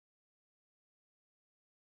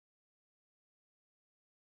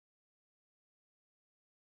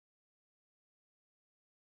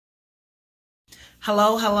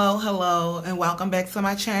Hello, hello, hello, and welcome back to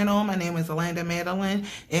my channel. My name is Alanda Madeline,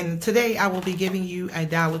 and today I will be giving you a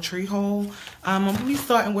Dollar Tree haul. I'm going to be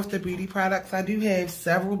starting with the beauty products. I do have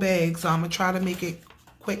several bags, so I'm going to try to make it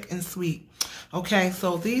quick and sweet. Okay,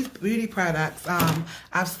 so these beauty products,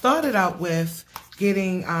 I've started out with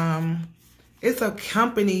getting, it's a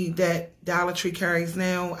company that Dollar Tree carries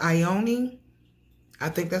now, Ioni. I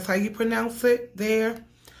think that's how you pronounce it there.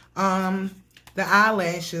 The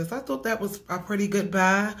eyelashes, I thought that was a pretty good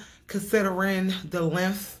buy considering the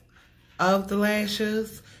length of the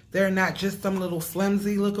lashes. They're not just some little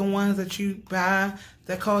flimsy looking ones that you buy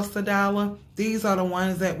that cost $1. These are the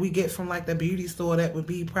ones that we get from like the beauty store that would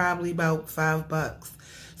be probably about $5.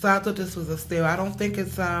 So I thought this was a steal. I don't think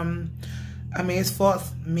it's, it's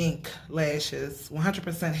false mink lashes,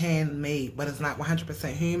 100% handmade, but it's not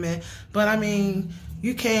 100% human. But I mean,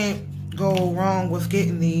 you can't go wrong with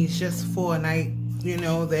getting these just for a night, you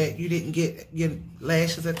know, that you didn't get your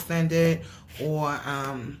lashes extended or,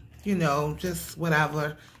 you know, just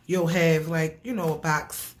whatever. You'll have like, you know, a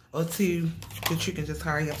box or two that you can just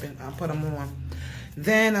hurry up and put them on.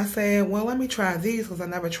 Then I said, well, let me try these because I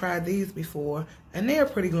never tried these before. And they're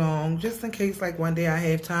pretty long, just in case like one day I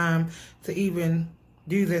have time to even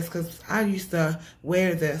do this, because I used to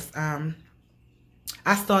wear this.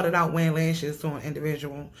 I started out wearing lashes doing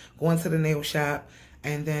individual, going to the nail shop,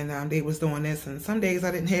 and then they was doing this. And some days I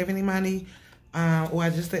didn't have any money or I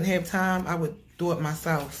just didn't have time. I would do it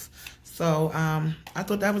myself. So I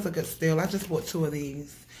thought that was a good steal. I just bought 2 of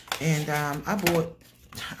these. And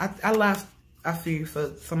I left a few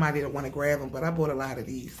for somebody that want to grab them, but I bought a lot of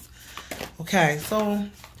these. Okay, so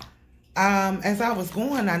as I was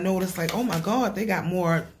going, I noticed like, oh my God, they got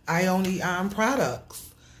more Ioni products.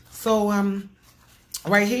 So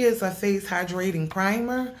right here is a face hydrating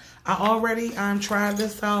primer. I already tried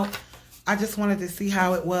this out. I just wanted to see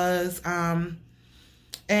how it was. And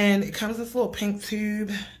it comes in this little pink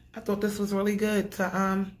tube. I thought this was really good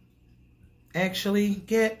to actually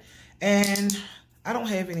get. And I don't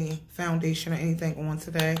have any foundation or anything on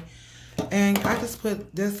today. And I just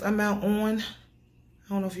put this amount on. I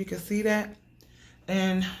don't know if you can see that.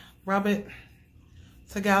 And rub it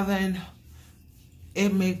together, and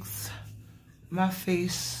it makes my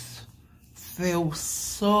face feel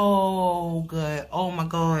so good. Oh my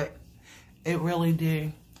God. It really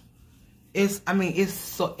did. It's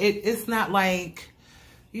not like,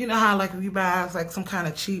 you know how like if you buy like some kind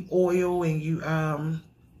of cheap oil and you,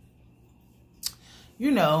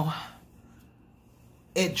 you know,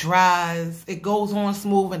 it dries, it goes on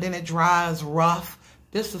smooth and then it dries rough.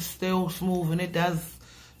 This is still smooth and it does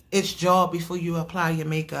its job before you apply your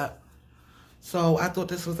makeup. So I thought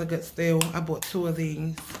this was a good steal. I bought 2 of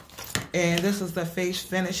these. And this is the face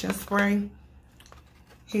finishing spray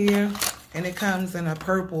here. And it comes in a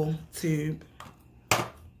purple tube. I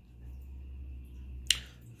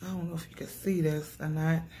don't know if you can see this or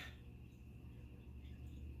not.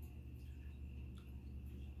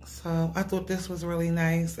 So I thought this was really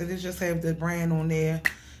nice. It just have the brand on there,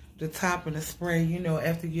 the top of the spray. You know,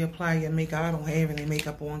 after you apply your makeup, I don't have any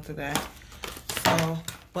makeup on today. So,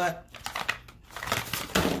 but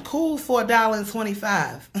cool for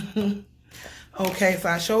 $1.25. Okay, so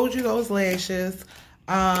I showed you those lashes.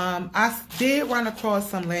 I did run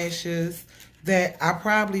across some lashes that I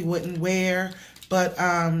probably wouldn't wear, but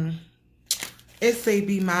it say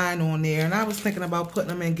Be Mine on there, and I was thinking about putting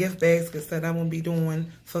them in gift baskets that I'm gonna be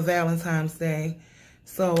doing for Valentine's Day.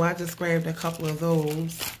 So I just grabbed a couple of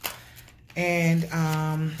those. And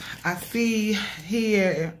I see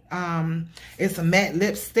here it's a matte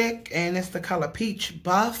lipstick, and it's the color Peach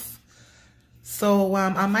Buff. So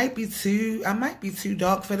I might be too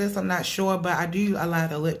dark for this, I'm not sure, but I do a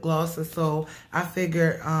lot of lip glosses, so I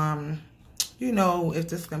figured you know, if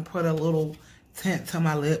this can put a little tint to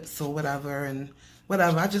my lips or whatever, and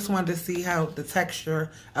whatever. I just wanted to see how the texture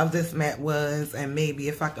of this matte was, and maybe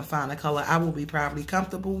if I can find a color I will be probably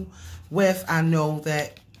comfortable with. I know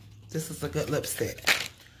that this is a good lipstick.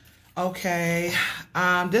 Okay,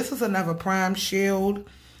 this is another Prime Shield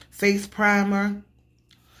face primer.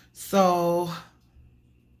 So,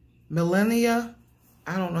 Millennia,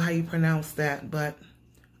 I don't know how you pronounce that, but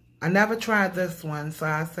I never tried this one, so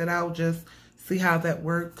I said I'll just see how that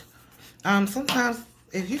worked. Sometimes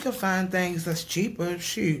if you can find things that's cheaper,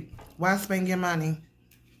 shoot, why spend your money?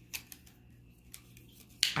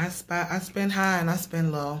 I spend high and I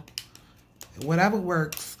spend low. Whatever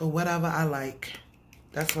works or whatever I like,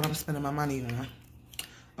 that's what I'm spending my money on.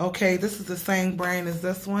 Okay, this is the same brand as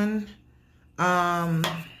this one. I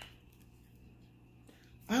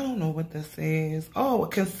don't know what this is. Oh,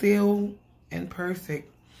 Conceal and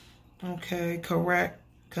Perfect. Okay, correct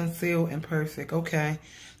Conceal and Perfect. Okay.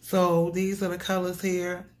 So these are the colors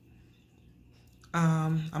here.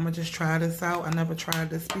 I'm gonna just try this out. I never tried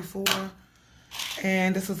this before.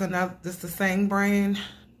 And this is this the same brand.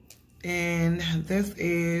 And this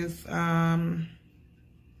is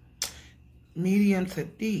medium to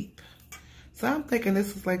deep. So I'm thinking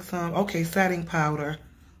this is like some, okay, setting powder.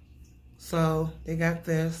 So they got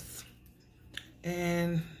this.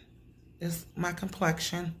 And it's my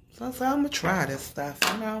complexion. So I'm gonna try this stuff,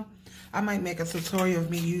 you know. I might make a tutorial of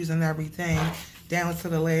me using everything down to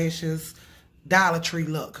the lashes. Dollar Tree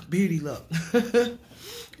look, beauty look.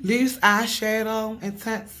 Loose eyeshadow,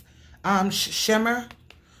 intense shimmer.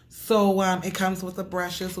 So it comes with a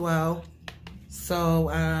brush as well. So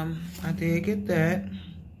I did get that.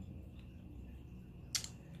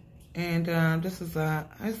 And this is I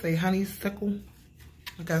say honeysuckle.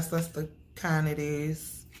 I guess that's the kind it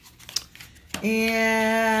is.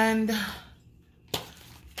 And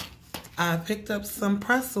I picked up some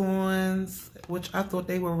press-ons, which I thought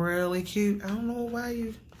they were really cute. I don't know why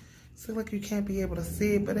you feel like you can't be able to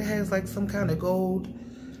see it, but it has like some kind of gold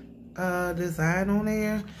design on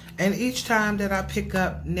there. And each time that I pick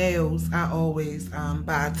up nails, I always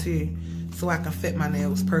buy two, so I can fit my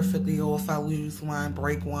nails perfectly, or if I lose one,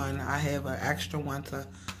 break one, I have an extra one to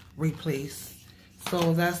replace.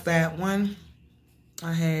 So that's that one.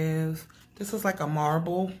 I have, this is like a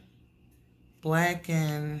marble, black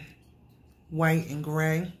and white and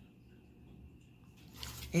gray.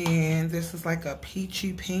 And this is like a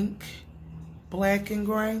peachy pink, black and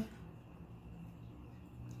gray.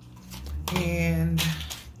 And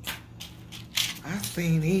I've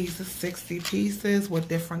seen these, it's 60 pieces with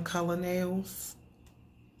different color nails.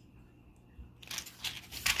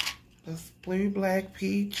 This blue, black,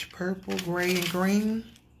 peach, purple, gray, and green.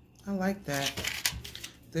 I like that.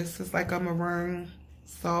 This is like a maroon,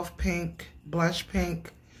 soft pink, blush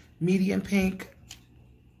pink, medium pink,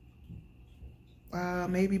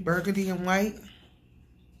 maybe burgundy and white.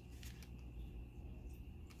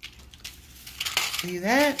 See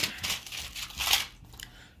that?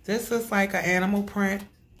 This is like an animal print,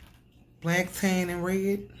 black, tan, and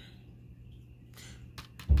red.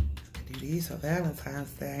 Do these for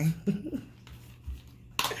Valentine's Day.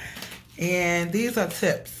 And these are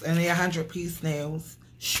tips, and they're 100-piece nails,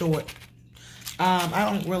 short. I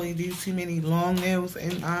don't really do too many long nails,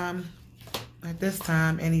 and at this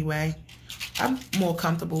time anyway. I'm more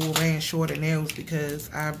comfortable with wearing shorter nails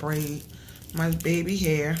because I braid my baby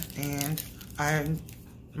hair, and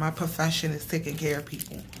my profession is taking care of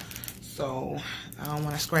people. So I don't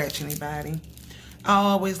want to scratch anybody. I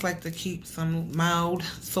always like to keep some mild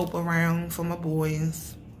soap around for my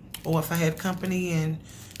boys, or if I have company, and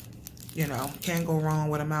you know, can't go wrong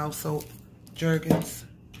with a mild soap, Jergens.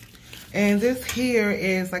 And this here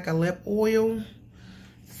is like a lip oil.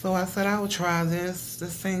 So I said I would try this.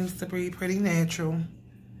 This seems to be pretty natural.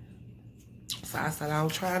 So I said I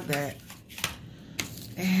would try that.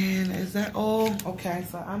 And is that all? Okay,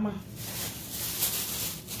 so I'm going to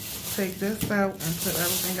take this out and put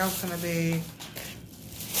everything else in the bag.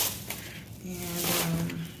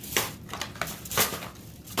 And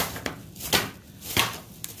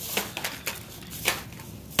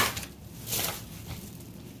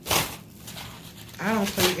I don't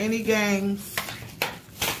play any games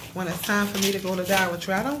when it's time for me to go to Dollar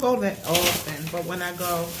Tree. I don't go that often, but when I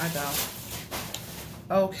go, I go.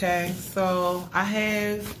 Okay, so I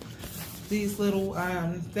have these little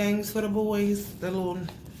things for the boys, the little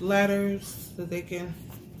letters that they can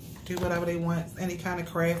do whatever they want, any kind of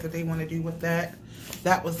craft that they want to do with that.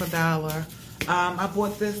 That was $1. I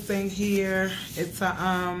bought this thing here. It's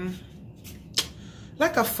a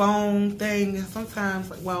like a phone thing. Sometimes,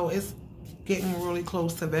 well, it's getting really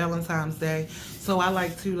close to Valentine's Day, so I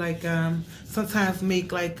like to sometimes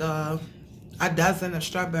make like a dozen of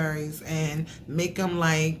strawberries and make them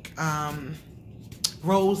like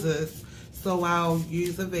roses. So I'll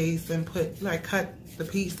use a vase and cut the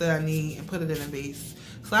piece that I need and put it in a vase.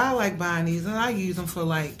 So I like buying these, and I use them for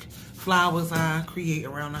like flowers I create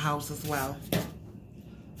around the house as well.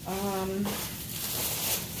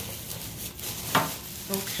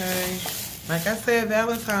 Okay, like I said,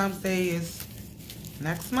 Valentine's Day is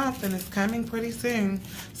next month, and it's coming pretty soon.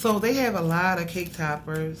 So they have a lot of cake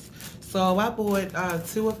toppers. So I bought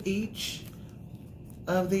 2 of each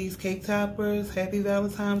of these cake toppers. Happy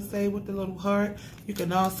Valentine's Day with the little heart. You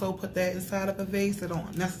can also put that inside of a vase. It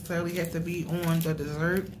don't necessarily have to be on the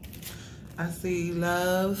dessert. I see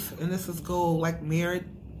love, and this is gold, like mirrored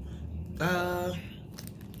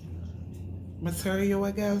material,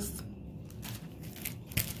 I guess.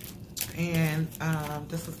 And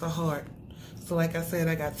this is the heart. So like I said,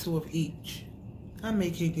 I got 2 of each. I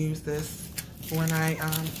may keep use this when I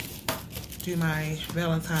do my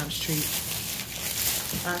Valentine's treat.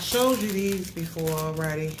 I showed you these before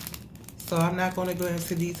already, so I'm not going to go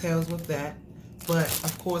into details with that. But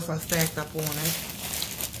of course, I stacked up on it.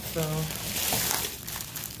 So,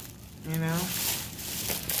 you know,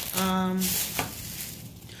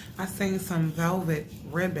 I seen some velvet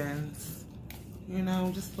ribbons. You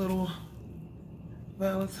know, just little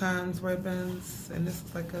Valentine's ribbons, and this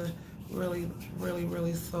is like a really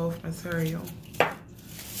soft material.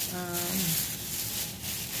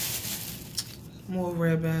 More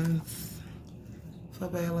ribbons for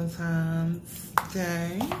Valentine's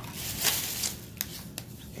Day.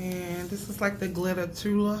 And this is like the glitter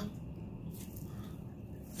tulle,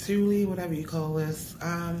 whatever you call this.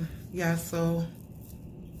 Yeah, so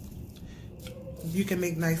you can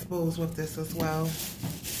make nice bows with this as well.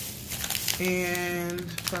 And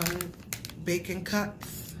some baking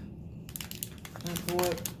cups.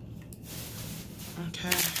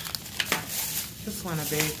 Okay. Just want to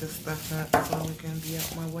bag this stuff up so it can be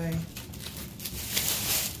out my way.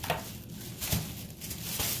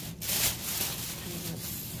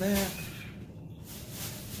 That.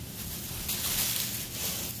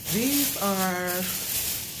 These are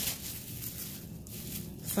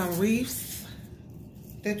some wreaths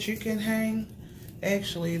that you can hang.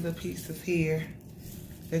 Actually, the pieces here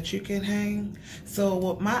that you can hang. So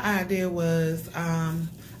what my idea was,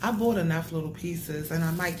 I bought enough little pieces, and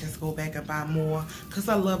I might just go back and buy more because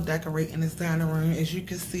I love decorating this dining room. As you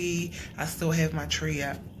can see, I still have my tree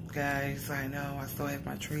up, guys. I know I still have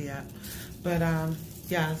my tree up, but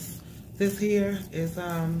yes, this here is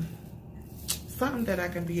something that I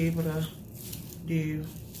can be able to do.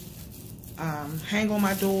 Hang on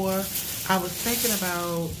my door. I was thinking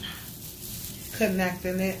about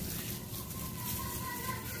connecting it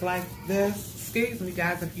like this. Excuse me,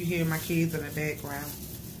 guys, if you hear my kids in the background.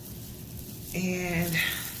 And,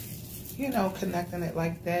 you know, connecting it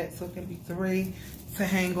like that so it can be 3 to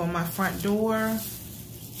hang on my front door.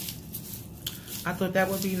 I thought that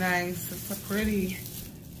would be nice. It's a pretty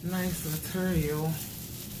nice material.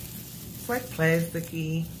 It's like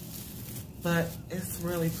plasticky, but it's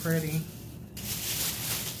really pretty.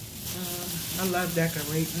 I love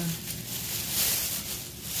decorating.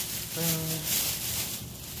 So,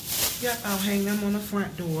 yeah, I'll hang them on the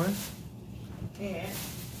front door. And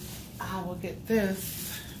I will get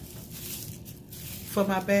this for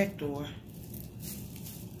my back door.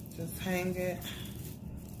 Just hang it,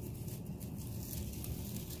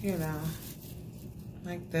 you know,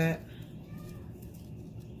 like that.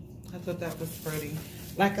 I thought that was pretty.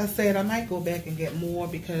 Like I said, I might go back and get more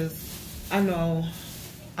because I know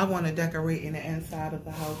I want to decorate in the inside of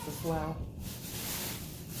the house as well.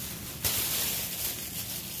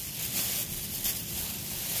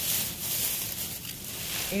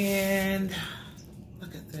 And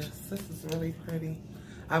look at this. This is really pretty.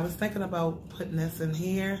 I was thinking about putting this in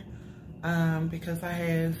here because I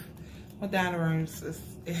have my dining room.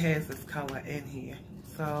 It has this color in here.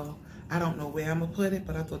 So I don't know where I'm going to put it,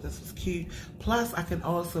 but I thought this was cute. Plus, I can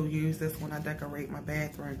also use this when I decorate my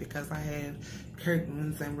bathroom because I have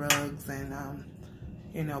curtains and rugs and,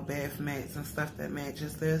 you know, bath mats and stuff that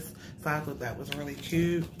matches this. So I thought that was really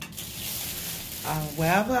cute.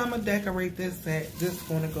 Wherever I'm going to decorate this at, this is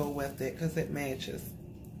going to go with it because it matches.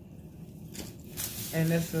 And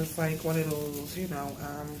this is like one of those, you know,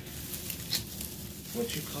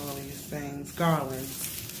 what you call these things? Garlands.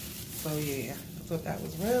 So yeah, I thought that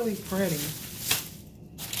was really pretty.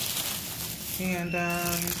 And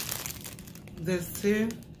this too.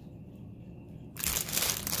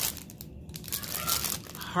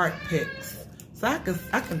 Heart picks. So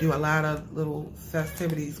I can do a lot of little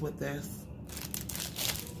festivities with this.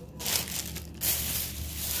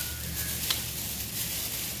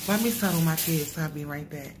 Let me settle my kids, so I'll be right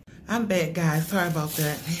back. I'm back, guys. Sorry about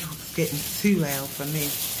that. It was getting too loud for me.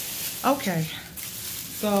 Okay,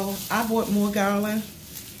 so I bought more garland.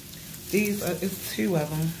 These are, it's 2 of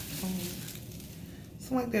them.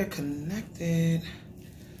 It's like they're connected.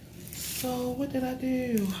 So what did I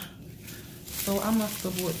do? So I must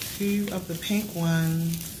have bought 2 of the pink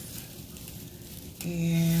ones.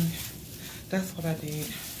 And that's what I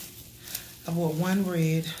did. I bought 1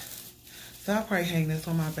 red. So I'll probably hang this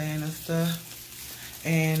on my banister.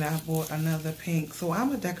 And I bought another pink. So I'm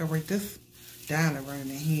going to decorate this dining room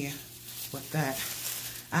in here with that.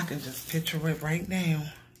 I can just picture it right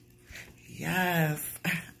now. Yes.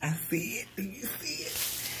 I see it. Do you see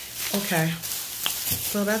it? Okay.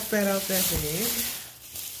 So that's that out that bag.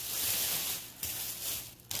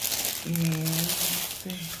 And let's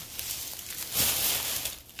see.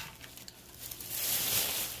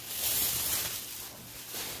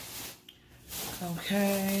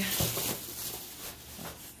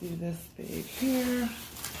 this bag here.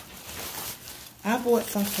 I bought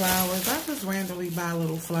some flowers. I just randomly buy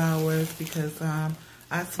little flowers because I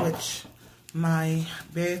switch my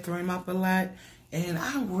bathroom up a lot. And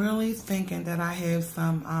I'm really thinking that I have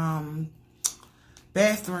some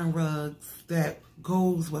bathroom rugs that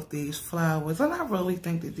goes with these flowers. And I really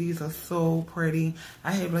think that these are so pretty.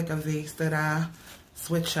 I have like a vase that I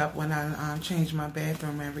switch up when I change my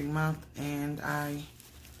bathroom every month. And I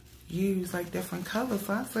use like different colors.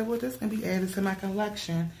 So I said, well, this can be added to my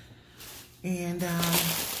collection. And I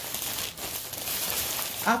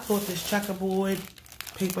thought this checkerboard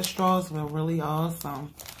paper straws were really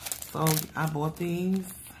awesome. So I bought these.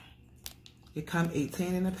 They come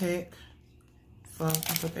 18 in a pack. So I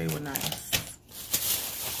thought they were nice.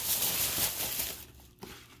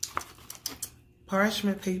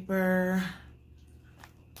 Parchment paper.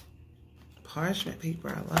 Parchment paper.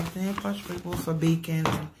 I love that. Parchment paper for baking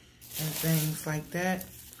and things like that.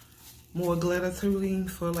 More glitter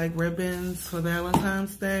toolings for like ribbons for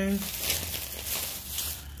Valentine's Day.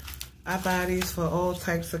 I buy these for all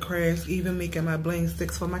types of crafts, even making my bling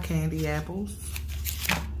sticks for my candy apples.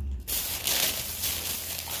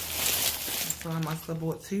 So I must have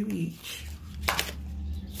bought 2 each.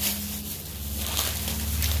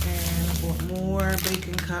 And I bought more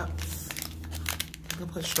baking cups. I can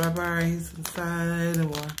put strawberries inside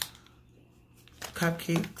or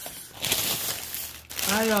cupcakes.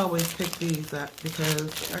 I always pick these up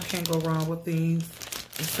because I can't go wrong with these.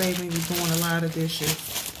 It saves me doing a lot of dishes.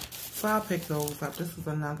 So I'll pick those up. This is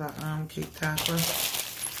another cake topper.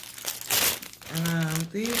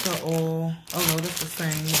 These are all, oh no, this is the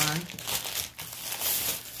same one.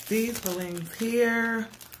 These balloons here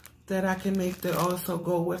that I can make that also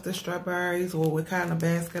go with the strawberries or what kind of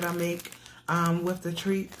basket I make with the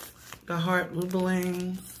treats. The heart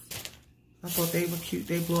balloons. I thought they were cute.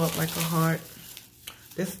 They blow up like a heart.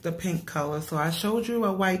 This is the pink color. So I showed you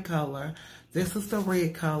a white color. This is the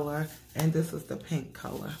red color. And this is the pink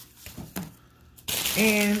color.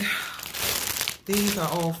 And these are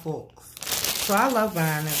all forks. So I love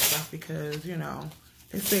buying that stuff because, you know,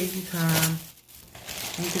 it saves you time.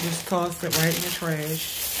 You can just toss it right in the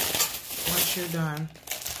trash once you're done.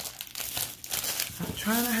 I'm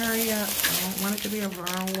trying to hurry up. I don't want it to be a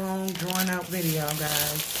long, drawn-out video,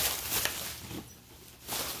 guys.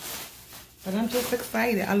 But I'm just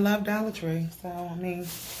excited. I love Dollar Tree. So, I mean,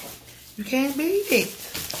 you can't beat it.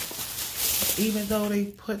 Even though they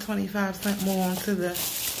put 25 cents more onto the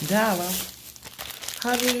dollar.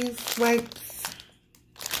 Huggies, wipes.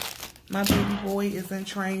 My baby boy is in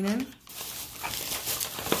training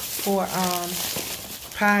for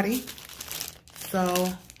potty.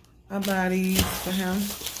 So, I buy these for him.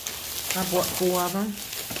 I bought 4 of them.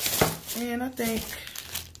 And I think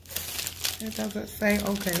it doesn't say,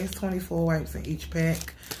 okay, it's 24 wipes in each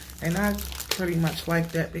pack. And I pretty much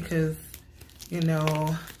like that because, you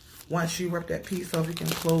know, once you rip that piece off, you can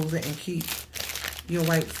close it and keep your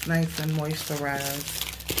wipes nice and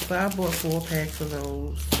moisturized. So I bought 4 packs of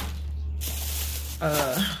those.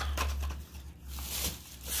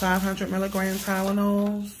 500 milligram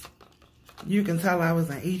Tylenols. You can tell I was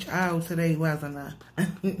in each aisle today, wasn't I?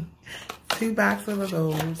 2 boxes of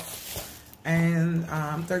those. And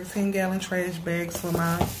 13-gallon trash bags for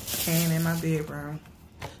my can in my bedroom.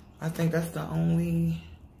 I think that's the only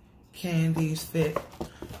can these fit.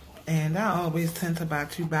 And I always tend to buy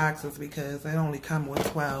 2 boxes because they only come with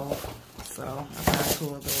 12. So I buy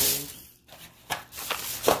 2 of those.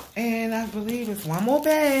 And I believe it's 1 more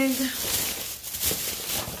bag.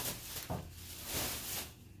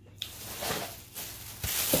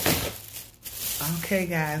 Okay,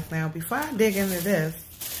 guys. Now, before I dig into this,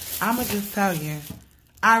 I'm going to just tell you,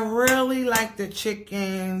 I really like the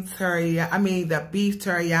chicken teriyaki, the beef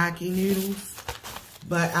teriyaki noodles,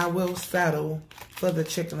 but I will settle for the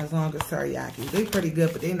chicken as long as teriyaki. They're pretty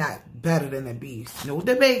good, but they're not better than the beef. No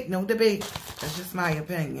debate, no debate. That's just my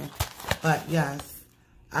opinion. But yes,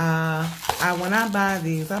 when I buy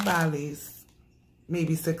these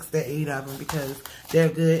maybe 6 to 8 of them because they're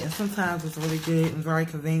good, and sometimes it's really good and very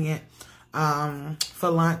convenient. For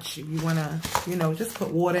lunch, if you want to, you know, just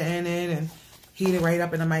put water in it and heat it right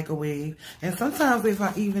up in the microwave. And sometimes if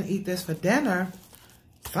I even eat this for dinner,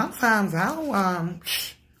 sometimes I'll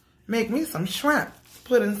make me some shrimp,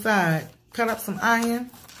 put inside, cut up some onion,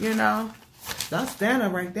 you know. That's dinner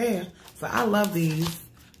right there. So I love these,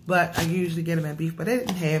 but I usually get them in beef, but they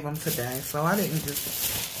didn't have them today, so I didn't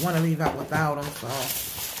just want to leave out without them. So,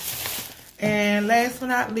 and last but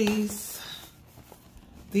not least,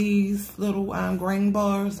 these little grain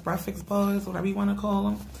bars, breakfast bars, whatever you want to call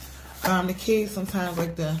them. The kids sometimes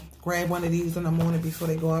like to grab one of these in the morning before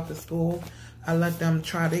they go off to school. I let them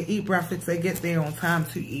try to eat breakfast. They get there on time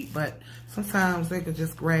to eat, but sometimes they could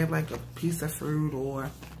just grab like a piece of fruit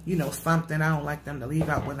or, you know, something. I don't like them to leave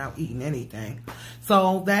out without eating anything.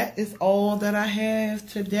 So that is all that I have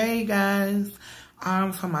today, guys,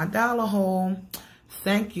 for my dollar haul.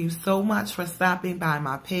 Thank you so much for stopping by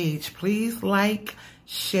my page. Please like,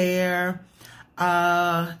 share,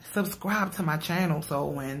 subscribe to my channel so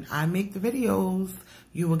when I make the videos,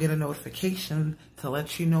 you will get a notification to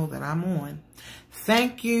let you know that I'm on.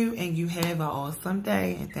 Thank you, and you have an awesome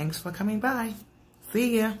day, and thanks for coming by.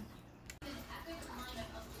 See ya.